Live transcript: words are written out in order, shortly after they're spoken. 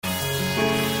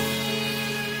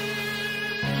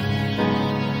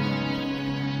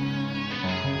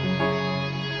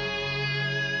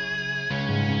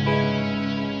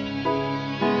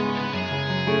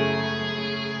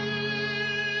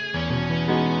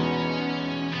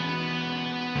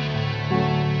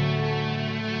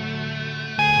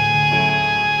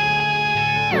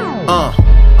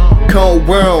cold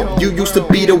world, you used to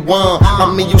be the one.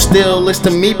 I mean, you still listen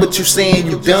to me, but you saying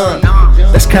you done.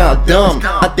 That's kinda dumb.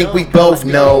 I think we both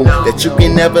know that you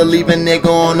can never leave a nigga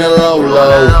on the low.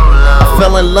 I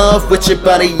fell in love with you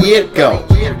about a year ago.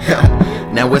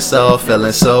 Now it's all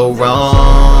feeling so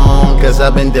wrong, cause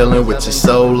I've been dealing with you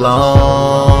so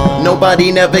long.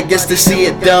 Nobody never gets to see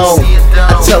it though.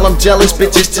 I tell them jealous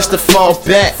bitches just to fall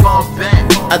back.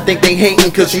 I think they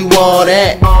hating cause you all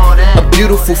that. A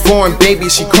beautiful foreign baby,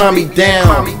 she cry me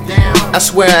down. I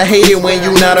swear I hate it when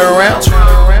you not around.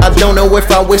 I don't know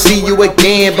if I will see you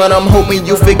again, but I'm hoping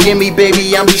you forgive me,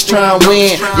 baby, I'm just trying to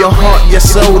win. Your heart, your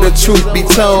soul, the truth be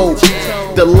told.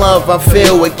 The love I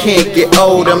feel, it can't get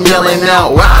old. I'm yelling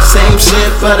out, same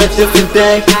shit but a different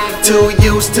day. Too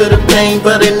used to the pain,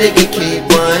 but a nigga keep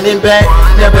running back.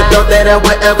 Never thought that I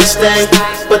would ever stay,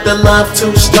 but the love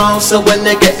too strong, so a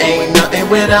nigga ain't nothing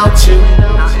without you.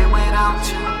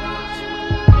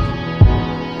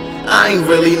 I ain't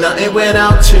really nothing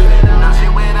without you.